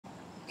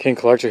King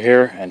Collector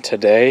here, and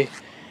today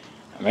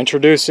I'm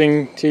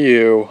introducing to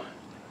you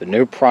the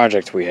new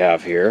project we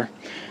have here.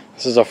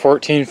 This is a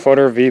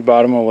 14-footer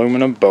V-bottom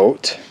aluminum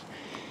boat.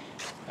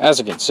 As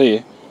you can see,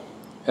 it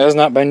has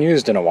not been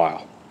used in a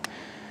while.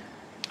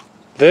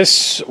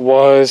 This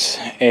was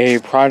a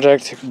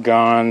project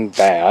gone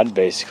bad,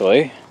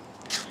 basically.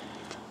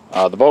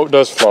 The boat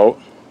does float.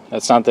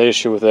 That's not the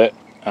issue with it.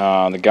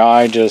 The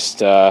guy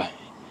just,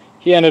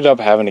 he ended up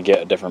having to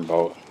get a different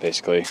boat,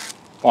 basically.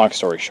 Long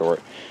story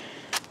short.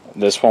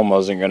 This one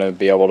wasn't going to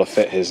be able to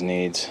fit his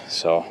needs,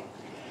 so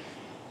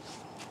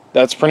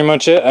that's pretty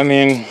much it. I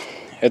mean,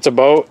 it's a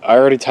boat. I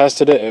already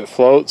tested it. It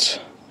floats.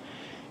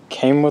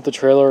 Came with the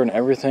trailer and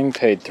everything.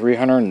 Paid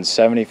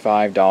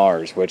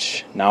 $375,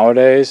 which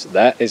nowadays,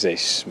 that is a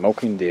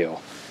smoking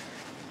deal.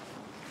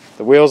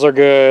 The wheels are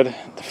good.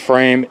 The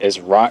frame is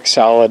rock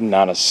solid,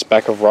 not a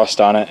speck of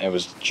rust on it. It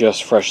was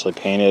just freshly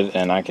painted,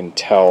 and I can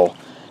tell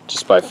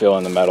just by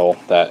feeling the metal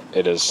that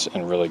it is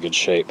in really good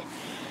shape.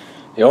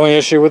 The only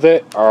issue with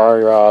it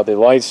are the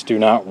lights do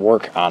not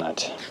work on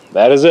it.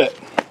 That is it.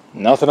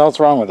 Nothing else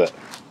wrong with it.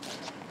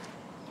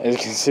 As you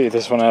can see,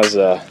 this one has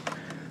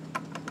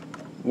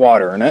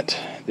water in it.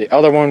 The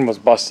other one was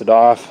busted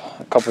off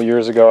a couple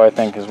years ago, I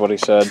think is what he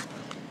said.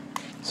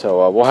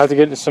 So we'll have to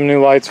get some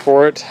new lights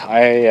for it.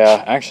 I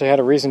actually had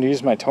a reason to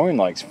use my towing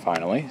lights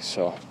finally,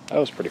 so that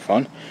was pretty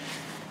fun.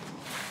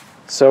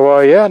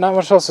 So yeah, not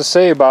much else to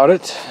say about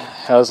it.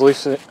 Has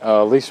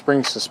leaf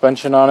spring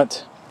suspension on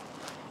it.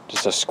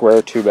 Just a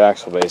square tube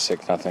axle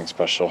basic, nothing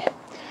special.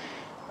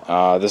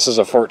 This is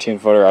a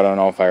 14-footer. I don't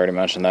know if I already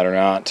mentioned that or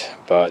not,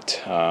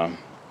 but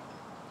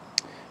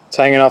it's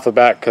hanging off the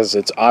back because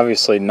it's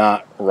obviously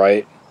not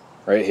right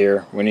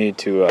here. We need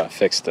to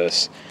fix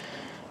this.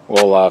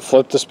 We'll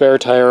flip the spare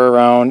tire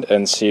around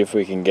and see if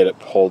we can get it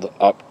pulled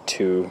up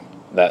to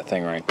that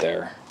thing right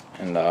there,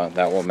 and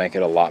that will make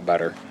it a lot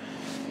better.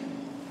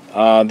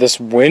 This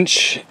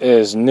winch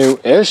is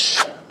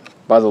new-ish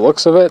by the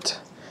looks of it.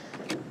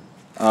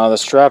 The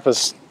strap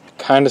has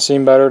kind of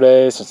seen better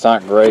days. It's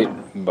not great,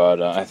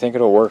 but I think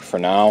it'll work for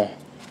now.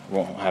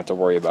 Won't have to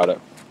worry about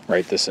it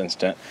right this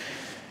instant.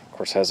 Of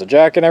course, it has a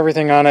jack and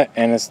everything on it,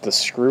 and it's the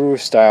screw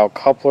style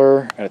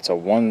coupler, and it's a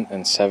 1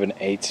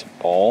 7/8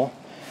 ball.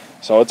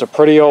 So it's a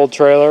pretty old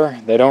trailer.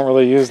 They don't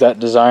really use that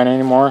design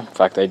anymore. In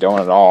fact, they don't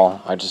at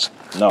all. I just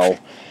know.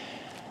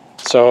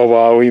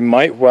 So we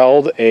might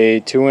weld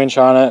a 2-inch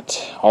on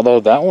it, although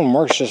that one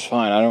works just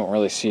fine. I don't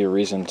really see a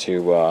reason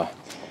to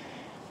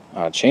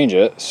change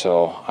it.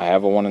 So I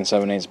have a 1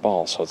 7/8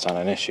 ball, so it's not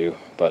an issue.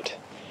 But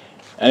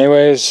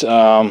anyways,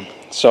 so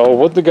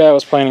what the guy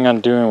was planning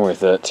on doing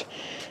with it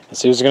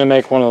is he was going to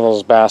make one of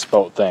those bass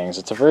boat things.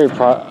 It's a very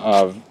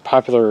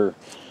popular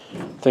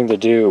thing to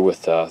do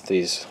with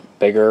these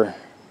bigger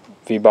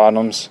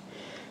V-bottoms.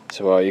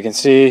 So you can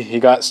see he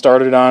got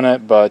started on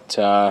it, but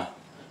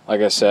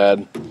like I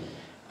said,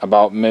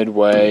 about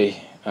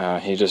midway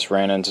he just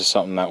ran into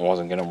something that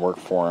wasn't going to work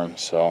for him.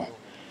 So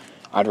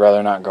I'd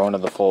rather not go into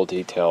the full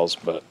details,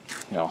 but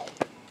you know,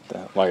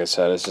 like I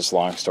said, it's just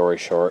long story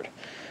short.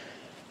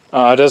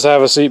 It does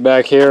have a seat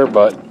back here,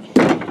 but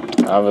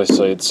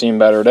obviously it's seen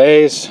better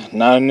days.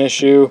 Not an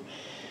issue,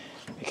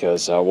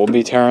 because we'll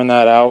be tearing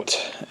that out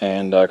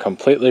and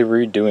completely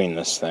redoing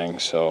this thing,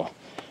 so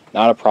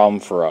not a problem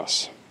for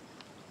us.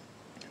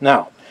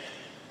 Now,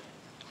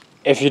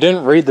 if you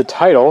didn't read the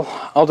title,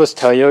 I'll just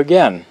tell you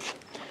again.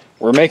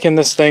 We're making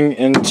this thing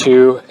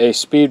into a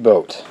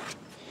speedboat.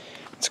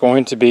 It's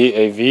going to be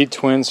a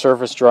V-twin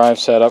surface drive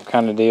setup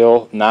kind of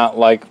deal, not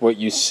like what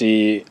you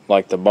see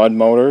like the mud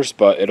motors,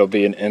 but it'll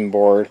be an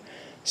inboard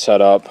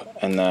setup,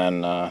 and then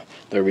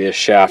there'll be a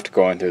shaft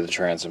going through the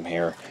transom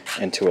here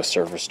into a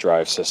surface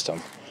drive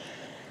system.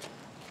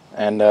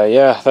 And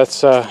yeah,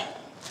 that's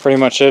pretty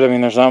much it. I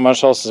mean, there's not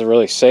much else to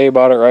really say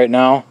about it right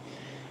now.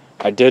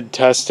 I did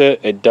test it.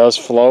 It does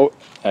float.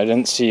 I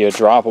didn't see a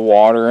drop of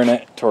water in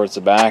it towards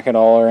the back at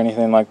all or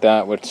anything like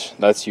that, which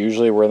that's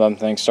usually where them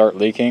things start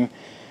leaking.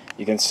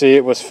 You can see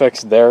it was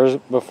fixed there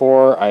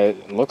before.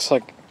 It looks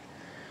like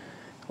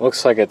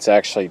it's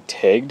actually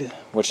tigged,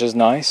 which is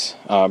nice.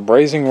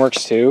 Brazing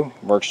works too.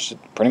 Works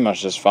pretty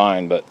much just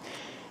fine, but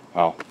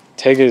well,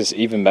 TIG is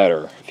even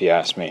better if you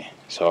ask me.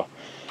 So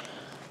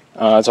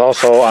it's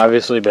also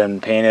obviously been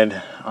painted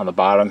on the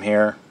bottom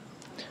here.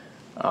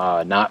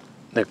 Not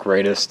the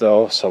greatest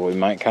though, so we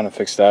might kind of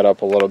fix that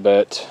up a little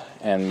bit,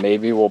 and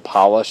maybe we'll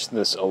polish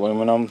this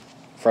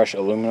fresh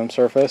aluminum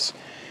surface.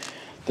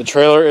 The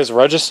trailer is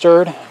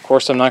registered. Of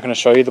course, I'm not going to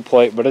show you the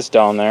plate, but it's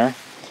down there.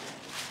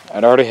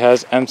 It already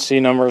has MC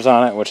numbers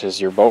on it, which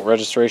is your boat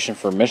registration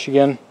for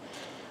Michigan.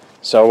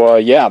 So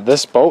yeah,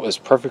 this boat is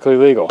perfectly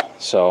legal.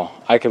 So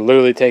I could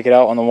literally take it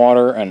out on the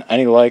water in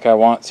any lake I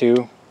want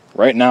to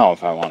right now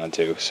if I wanted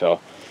to. So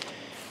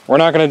we're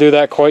not going to do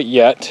that quite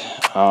yet.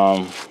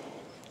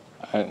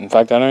 In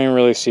fact, I don't even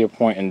really see a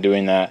point in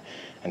doing that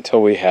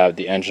until we have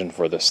the engine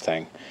for this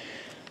thing.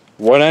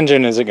 What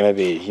engine is it going to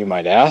be, you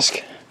might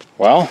ask?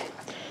 Well,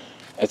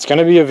 it's going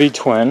to be a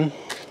V-twin.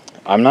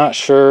 I'm not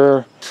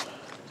sure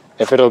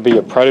if it'll be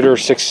a Predator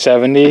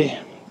 670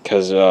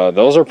 because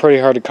those are pretty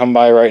hard to come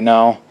by right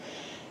now.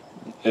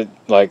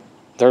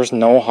 There's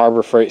no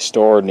Harbor Freight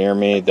store near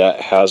me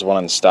that has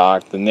one in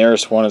stock. The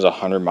nearest one is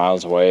 100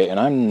 miles away, and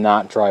I'm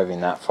not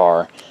driving that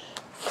far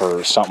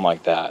for something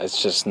like that.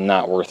 It's just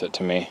not worth it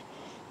to me.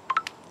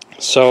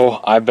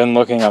 So I've been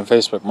looking on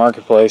Facebook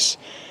Marketplace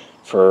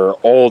for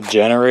old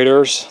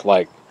generators,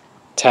 like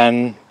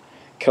 10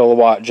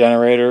 kilowatt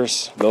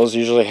generators. Those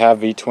usually have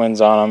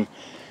V-twins on them,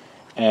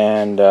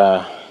 and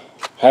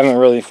haven't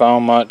really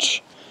found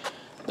much.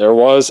 There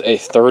was a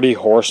 30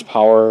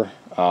 horsepower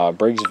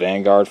Briggs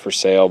Vanguard for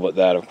sale, but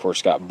that of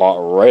course got bought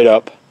right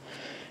up.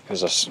 It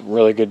was a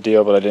really good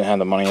deal, but I didn't have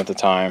the money at the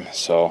time,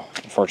 so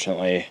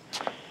unfortunately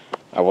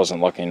I wasn't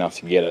lucky enough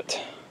to get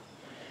it.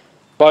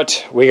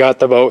 But we got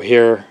the boat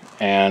here,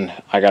 and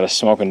I got a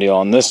smoking deal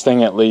on this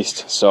thing at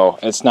least, so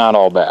it's not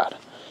all bad.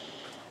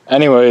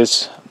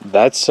 Anyways,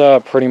 that's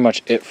pretty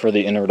much it for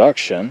the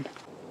introduction.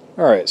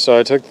 Alright, so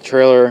I took the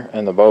trailer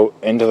and the boat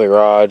into the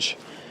garage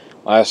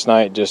last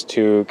night just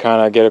to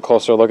kind of get a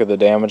closer look at the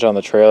damage on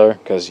the trailer,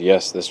 because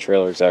yes, this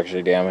trailer is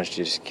actually damaged.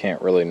 You just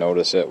can't really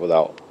notice it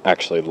without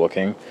actually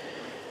looking.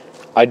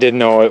 I did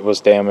know it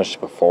was damaged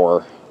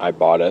before I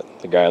bought it.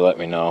 The guy let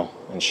me know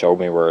and showed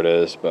me where it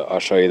is, but I'll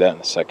show you that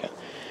in a second.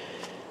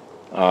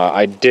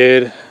 I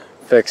did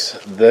fix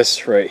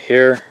this right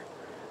here.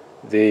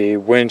 The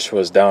winch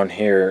was down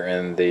here,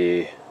 and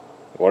the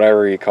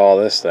whatever you call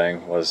this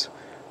thing was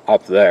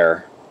up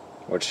there,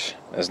 which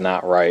is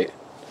not right.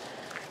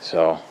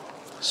 So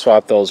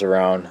swap those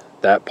around.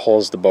 That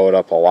pulls the boat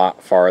up a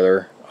lot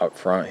farther up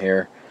front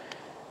here,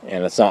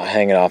 and it's not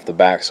hanging off the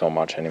back so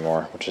much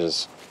anymore, which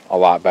is a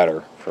lot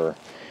better for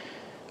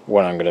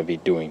what I'm going to be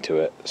doing to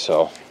it.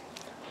 So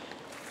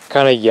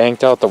kind of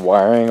yanked out the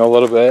wiring a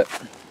little bit,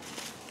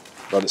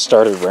 but it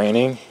started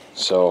raining,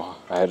 so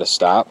I had to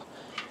stop.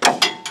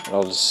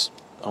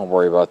 I'll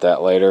worry about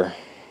that later.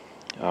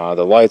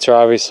 The lights are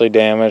obviously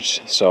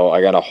damaged, so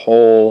I got a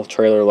whole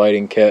trailer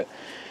lighting kit,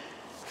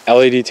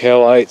 LED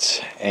tail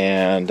lights,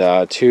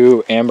 and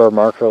 2 amber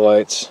marker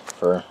lights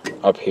for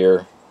up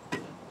here,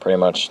 pretty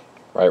much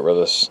right where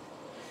this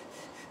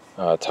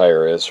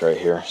tire is right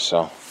here.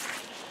 So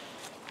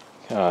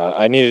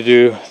I need to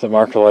do the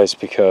marker lights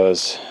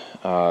because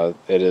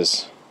it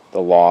is the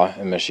law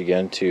in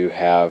Michigan to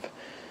have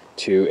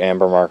 2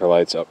 amber marker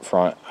lights up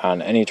front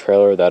on any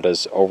trailer that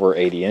is over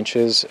 80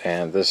 inches,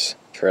 and this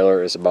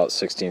trailer is about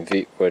 16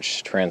 feet,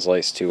 which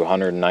translates to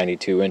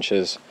 192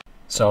 inches.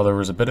 So there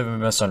was a bit of a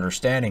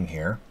misunderstanding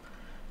here.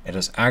 It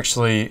is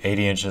actually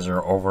 80 inches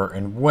or over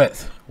in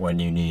width when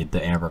you need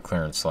the amber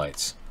clearance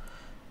lights,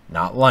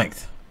 not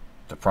length.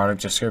 The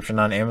product description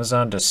on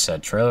Amazon just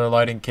said trailer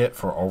lighting kit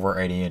for over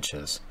 80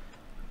 inches.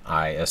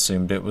 I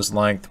assumed it was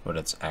length, but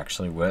it's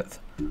actually width.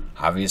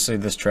 Obviously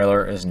this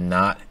trailer is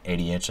not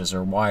 80 inches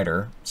or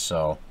wider,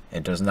 so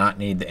it does not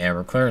need the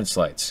amber clearance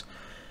lights.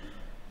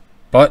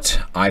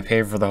 But I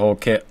paid for the whole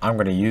kit. I'm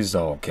going to use the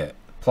whole kit.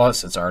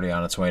 Plus, it's already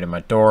on its way to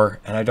my door,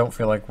 and I don't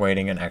feel like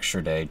waiting an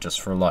extra day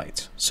just for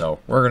lights. So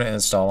we're going to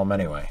install them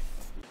anyway.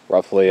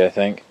 Roughly, I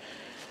think.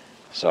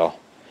 So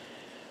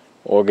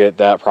we'll get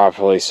that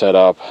properly set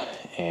up,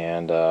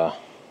 and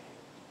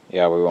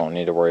yeah, we won't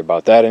need to worry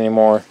about that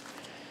anymore.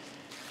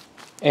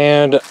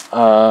 And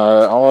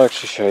I'll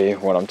actually show you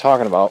what I'm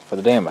talking about for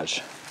the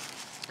damage.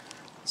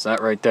 It's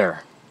that right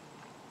there.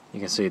 You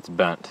can see it's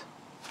bent,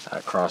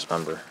 that cross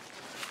member.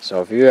 So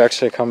if you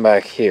actually come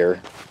back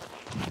here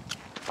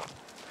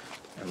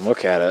and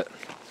look at it,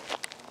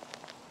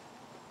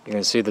 you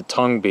can see the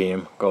tongue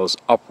beam goes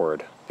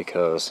upward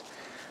because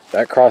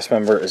that cross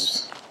member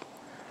is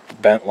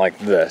bent like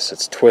this.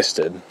 It's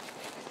twisted,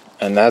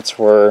 and that's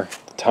where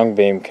the tongue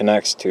beam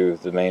connects to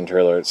the main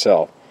trailer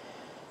itself.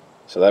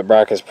 So that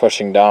bracket is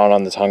pushing down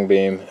on the tongue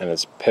beam, and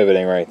it's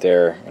pivoting right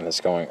there, and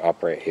it's going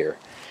up right here.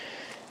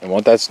 And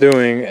what that's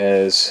doing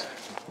is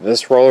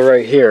this roller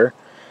right here,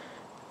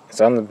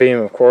 it's on the beam,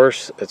 of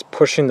course, it's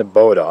pushing the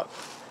boat up,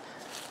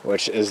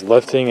 which is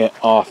lifting it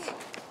off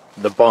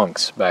the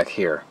bunks back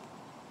here,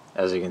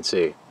 as you can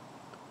see.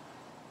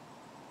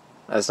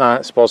 That's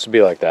not supposed to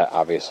be like that,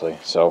 obviously,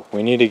 so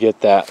we need to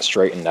get that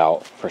straightened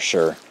out for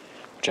sure,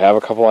 which I have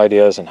a couple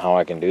ideas on how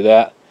I can do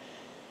that.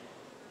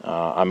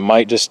 I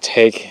might just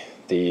take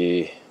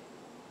the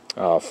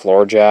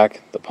floor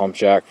jack, the pump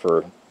jack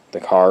for the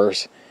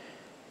cars,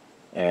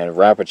 and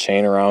wrap a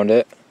chain around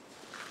it,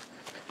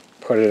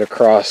 put it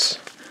across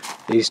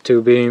these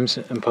 2 beams,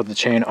 and put the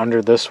chain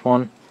under this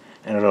one,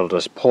 and it'll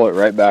just pull it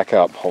right back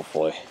up,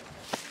 hopefully.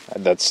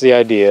 That's the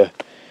idea.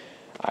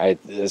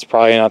 It's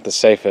probably not the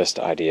safest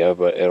idea,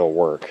 but it'll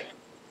work.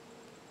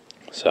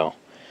 So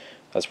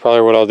that's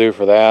probably what I'll do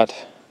for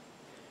that,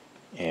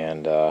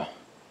 and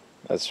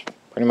that's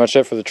pretty much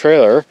it for the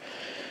trailer.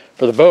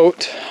 For the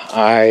boat,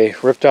 I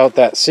ripped out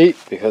that seat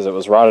because it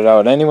was rotted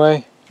out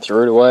anyway,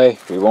 threw it away.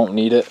 We won't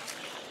need it.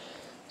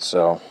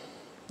 So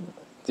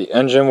the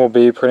engine will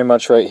be pretty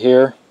much right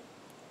here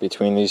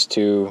between these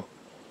 2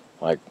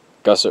 like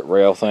gusset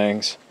rail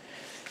things,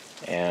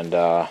 and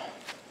I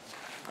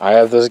I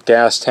have this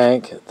gas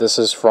tank. This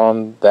is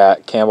from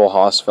that Campbell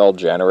Hausfeld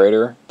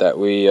generator that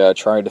we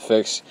tried to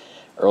fix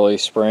early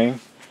spring.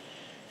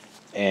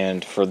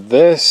 And for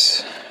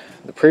this,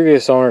 the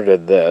previous owner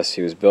did this.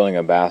 He was building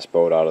a bass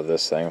boat out of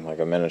this thing, like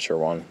a miniature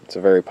one. It's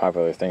a very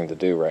popular thing to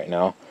do right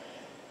now.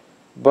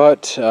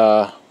 But,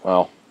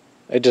 well,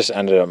 it just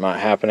ended up not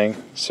happening.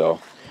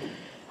 So,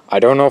 I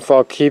don't know if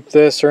I'll keep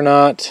this or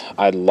not.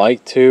 I'd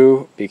like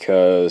to,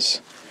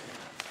 because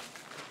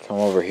come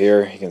over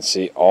here, you can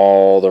see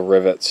all the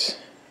rivets.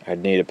 I'd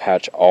need to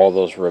patch all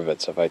those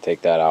rivets if I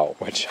take that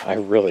out, which I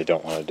really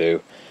don't want to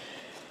do.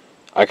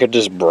 I could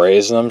just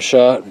braze them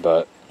shut,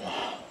 but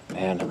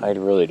man, I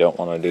really don't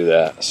want to do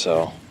that,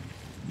 so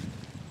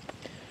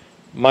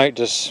might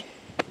just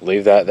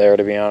leave that there,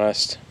 to be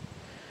honest.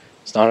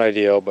 It's not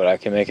ideal, but I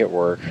can make it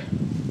work.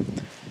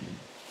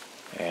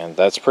 And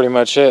that's pretty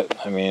much it.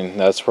 I mean,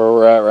 that's where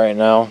we're at right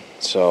now.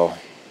 So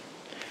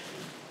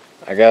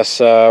I guess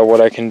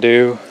what I can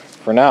do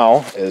for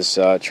now is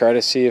try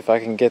to see if I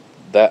can get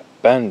that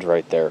bend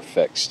right there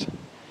fixed.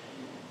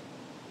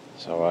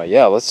 So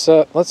yeah, let's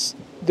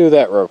do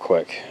that real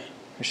quick.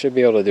 We should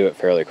be able to do it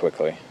fairly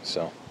quickly.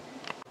 So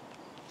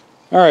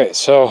alright,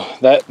 so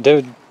that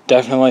did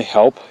definitely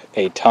help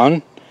a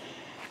ton.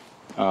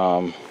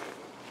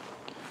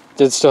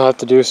 Did still have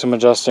to do some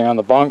adjusting on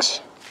the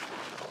bunks,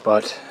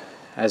 but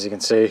as you can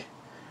see,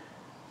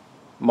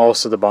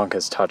 most of the bunk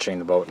is touching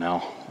the boat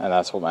now, and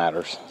that's what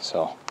matters.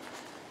 So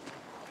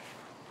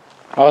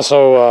I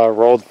also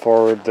rolled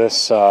forward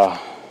this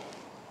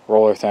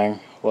roller thing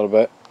a little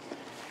bit,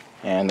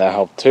 and that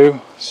helped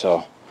too.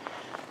 So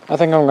I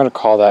think I'm going to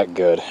call that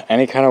good.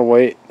 Any kind of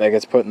weight that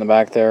gets put in the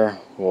back there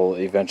will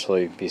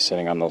eventually be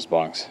sitting on those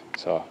bunks,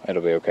 so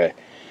it'll be okay.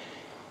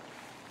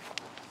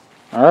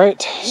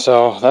 Alright,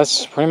 so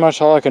that's pretty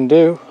much all I can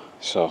do.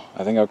 So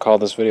I think I'll call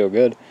this video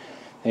good.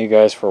 Thank you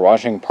guys for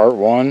watching part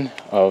 1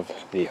 of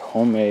the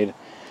homemade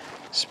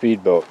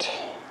speedboat.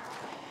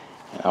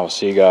 And I will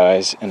see you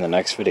guys in the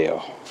next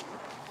video.